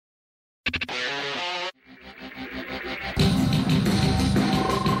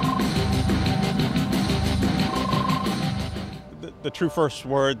true first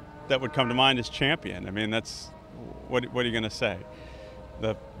word that would come to mind is champion. I mean, that's, what are you going to say?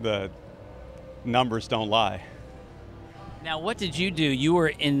 The numbers don't lie. Now, what did you do? You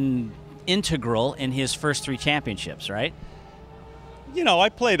were integral in his first 3 championships, right? You know, I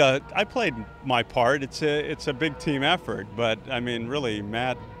played my part. It's a big team effort, but I mean, really,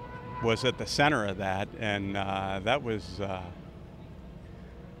 Matt was at the center of that, and that was,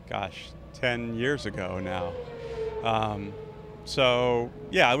 gosh, 10 years ago now. So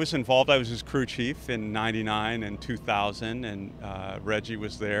yeah, I was involved. I was his crew chief in '99 and 2000, and Reggie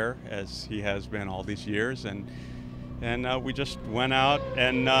was there, as he has been all these years, and we just went out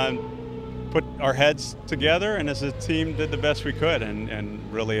and put our heads together, and as a team did the best we could, and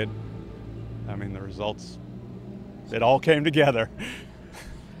really, I mean, the results, it all came together.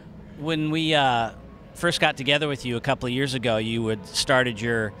 When we first got together with you a couple of years ago, you had started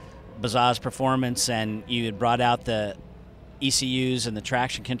your Bazzaz Performance, and you had brought out the ECUs and the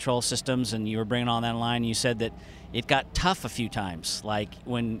traction control systems, and you were bringing all that online. You said that it got tough a few times, like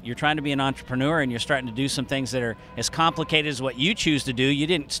when you're trying to be an entrepreneur and you're starting to do some things that are as complicated as what you choose to do. You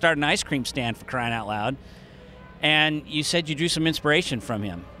didn't start an ice cream stand, for crying out loud. And you said you drew some inspiration from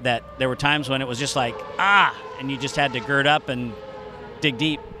him, that there were times when it was just like, and you just had to gird up and dig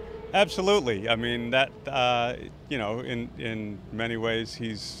deep. Absolutely. I mean, that, you know, in many ways,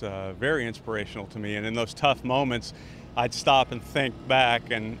 he's very inspirational to me. And in those tough moments, I'd stop and think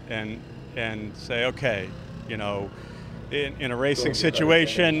back and say, okay, you know, in a racing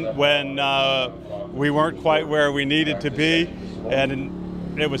situation when we weren't quite where we needed to be,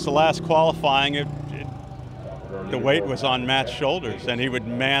 and it was the last qualifying, the weight was on Matt's shoulders, and he would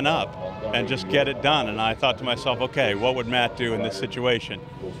man up and just get it done. And I thought to myself, okay, what would Matt do in this situation?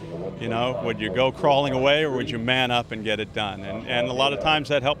 You know, would you go crawling away, or would you man up and get it done? And a lot of times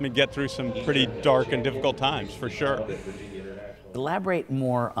that helped me get through some pretty dark and difficult times, for sure. Elaborate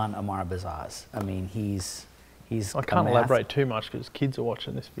more on Ammar Bazzaz. I mean, he's I can't elaborate too much because kids are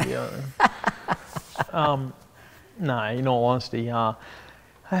watching this video. No, in all honesty, I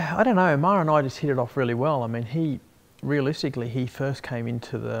don't know. Ammar and I just hit it off really well. I mean, realistically, he first came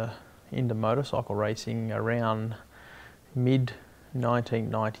into motorcycle racing around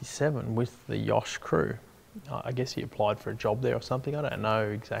mid-1997 with the Yosh crew. I guess he applied for a job there or something. I don't know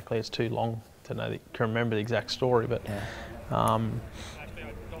exactly. It's too long to remember the exact story. But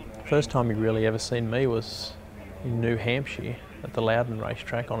first time he really ever seen me was in New Hampshire at the Mladin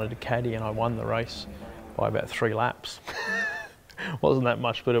racetrack on a Ducati, and I won the race by about 3 laps. Wasn't that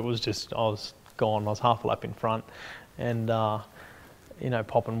much, but it was just, I was gone. I was half a lap in front, and you know,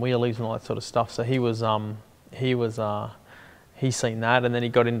 popping wheelies and all that sort of stuff. So he's seen that, and then he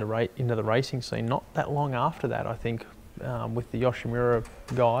got into the racing scene not that long after that, I think, with the Yoshimura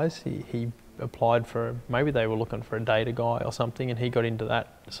guys. He applied for, maybe they were looking for a data guy or something, and he got into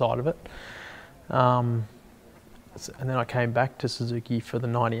that side of it. And then I came back to Suzuki for the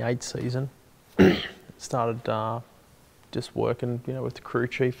 '98 season. Started just working, you know, with the crew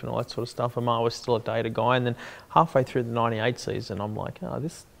chief and all that sort of stuff. Ammar was still a data guy, and then halfway through the '98 season, I'm like, I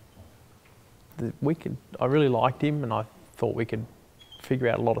really liked him, and I thought we could figure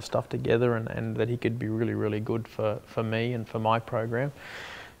out a lot of stuff together, and that he could be really, really good for me and for my program.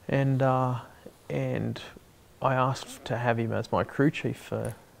 And I asked to have him as my crew chief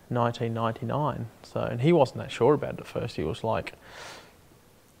for 1999. So, and he wasn't that sure about it at first. He was like,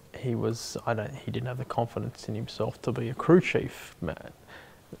 he didn't have the confidence in himself to be a crew chief,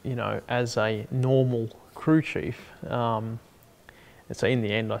 you know, as a normal crew chief. And so in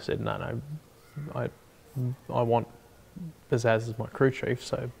the end I said, no, I want Bazzaz as my crew chief,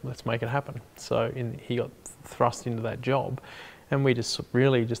 so let's make it happen. So he got thrust into that job, and we just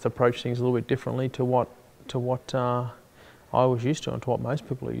really just approached things a little bit differently to what I was used to, and to what most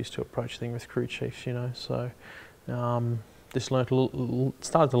people are used to approach things with crew chiefs, you know. So just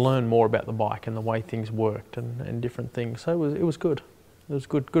started to learn more about the bike and the way things worked and different things. So it was good. It was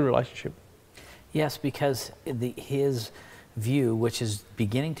good relationship. Yes, because his view, which is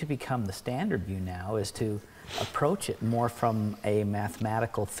beginning to become the standard view now, is to approach it more from a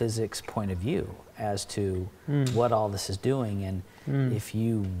mathematical physics point of view as to what all this is doing, and if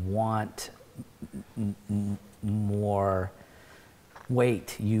you want more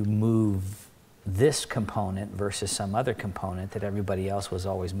weight, you move this component versus some other component that everybody else was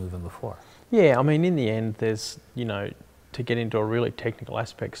always moving before. Yeah, I mean, in the end, there's, you know, to get into a really technical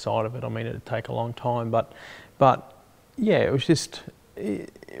aspect side of it, I mean, it'd take a long time, but yeah, it was just,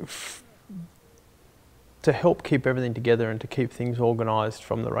 to help keep everything together and to keep things organised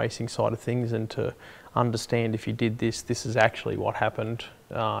from the racing side of things, and to understand if you did this, this is actually what happened,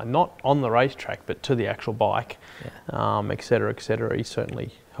 not on the racetrack, but to the actual bike, et cetera, et cetera. He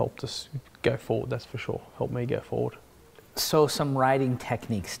certainly helped us go forward, that's for sure, helped me go forward. So some riding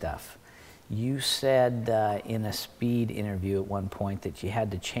technique stuff. You said in a speed interview at one point that you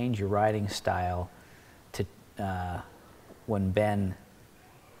had to change your riding style to when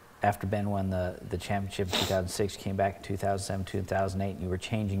after Ben won the championship in 2006, you came back in 2007, 2008, and you were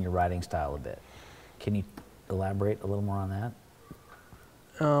changing your riding style a bit. Can you elaborate a little more on that?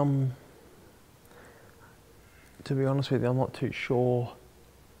 To be honest with you, I'm not too sure.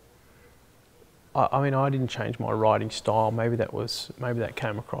 I mean, I didn't change my riding style. Maybe that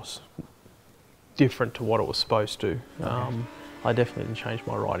came across different to what it was supposed to. Okay. I definitely didn't change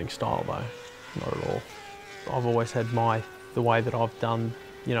my riding style though, not at all. I've always had the way that I've done.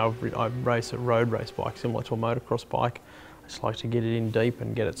 You know, I race a road race bike similar to a motocross bike. I just like to get it in deep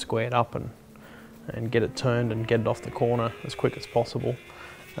and get it squared up and get it turned and get it off the corner as quick as possible.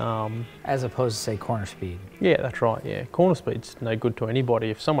 As opposed to, say, corner speed. Yeah, that's right, yeah. Corner speed's no good to anybody.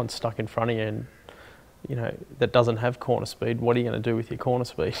 If someone's stuck in front of you and, you know, that doesn't have corner speed, what are you going to do with your corner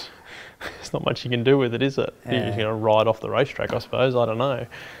speed? There's not much you can do with it, is it? You're just going to ride off the racetrack, I suppose, I don't know.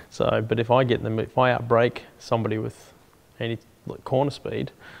 So, but if I outbrake somebody with any corner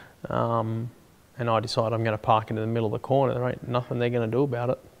speed, and I decide I'm going to park into the middle of the corner, there ain't nothing they're going to do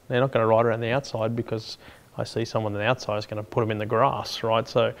about it. They're not going to ride around the outside because I see someone on the outside is going to put them in the grass, right?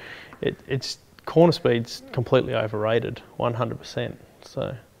 So it's corner speed's completely overrated, 100%.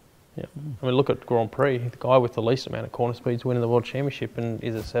 So, yeah. I mean, look at Grand Prix. The guy with the least amount of corner speed's winning the World Championship and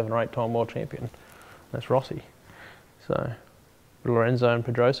is a 7 or 8 time World Champion. That's Rossi. So Lorenzo and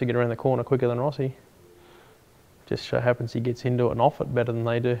Pedrosa get around the corner quicker than Rossi. Just so happens he gets into it and off it better than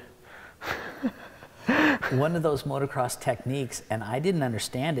they do. One of those motocross techniques, and I didn't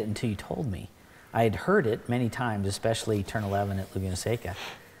understand it until you told me. I had heard it many times, especially turn 11 at Laguna Seca.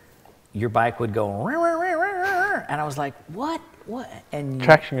 Your bike would go, and I was like, what? What? And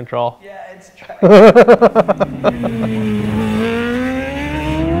traction control. Yeah, it's traction.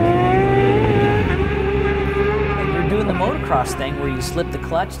 You're doing the motocross thing where you slip the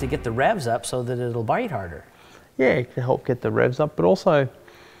clutch to get the revs up so that it'll bite harder. Yeah, it can help get the revs up, but also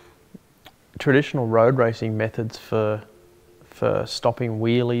traditional road racing methods for stopping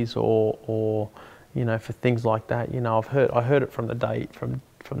wheelies or you know, for things like that. You know, I heard it from the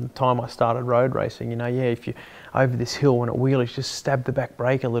time I started road racing. You know, yeah, if you over this hill when it wheelies, just stab the back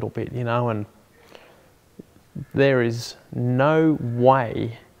brake a little bit. You know, and there is no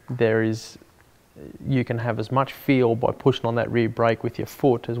way you can have as much feel by pushing on that rear brake with your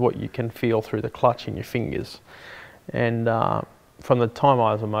foot as what you can feel through the clutch in your fingers. And from the time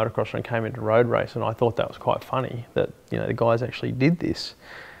I was a motocrosser and came into road racing, I thought that was quite funny that, you know, the guys actually did this.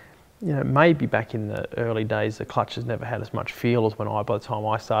 You know, maybe back in the early days the clutches never had as much feel as by the time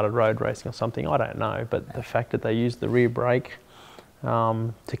I started road racing or something, I don't know. But the fact that they used the rear brake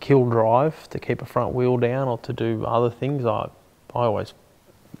to kill drive, to keep a front wheel down or to do other things, I always,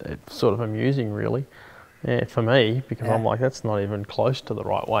 it's sort of amusing really, for me, because I'm like, that's not even close to the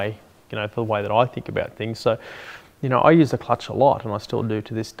right way, you know, for the way that I think about things. So, you know, I use the clutch a lot, and I still do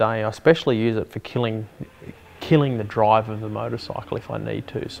to this day. I especially use it for killing the drive of the motorcycle if I need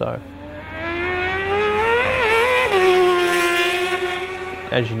to. So,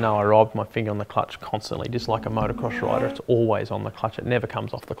 as you know, I ride my finger on the clutch constantly, just like a motocross rider. It's always on the clutch. It never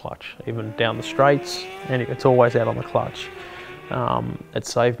comes off the clutch, even down the straights, and it's always out on the clutch. It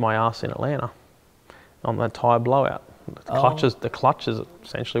saved my ass in Atlanta on that tyre blowout. The clutch is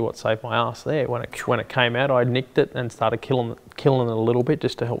essentially what saved my ass there. When it came out, I nicked it and started killing it a little bit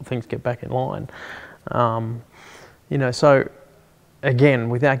just to help things get back in line. You know, so again,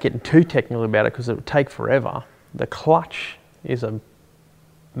 without getting too technical about it, because it would take forever, the clutch is a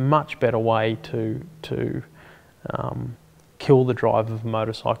much better way to kill the drive of a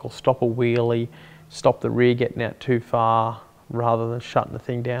motorcycle, stop a wheelie, stop the rear getting out too far, rather than shutting the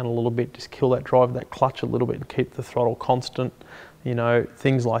thing down a little bit. Just kill that drive, that clutch a little bit and keep the throttle constant, you know,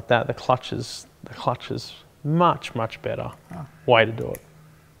 things like that. The clutch is much better way to do it.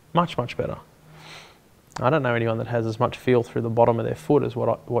 Much better. I don't know anyone that has as much feel through the bottom of their foot as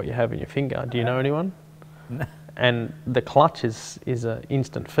what you have in your finger. Do you know anyone? No. And the clutch is an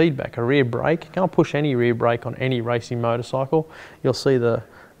instant feedback. A rear brake, you can't push any rear brake on any racing motorcycle. You'll see the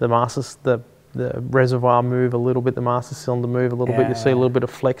reservoir move a little bit, the master cylinder move a little bit. You see a little bit of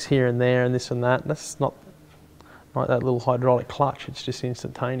flex here and there and this and that. That's not like that little hydraulic clutch. It's just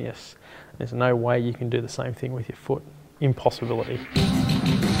instantaneous. There's no way you can do the same thing with your foot. Impossibility.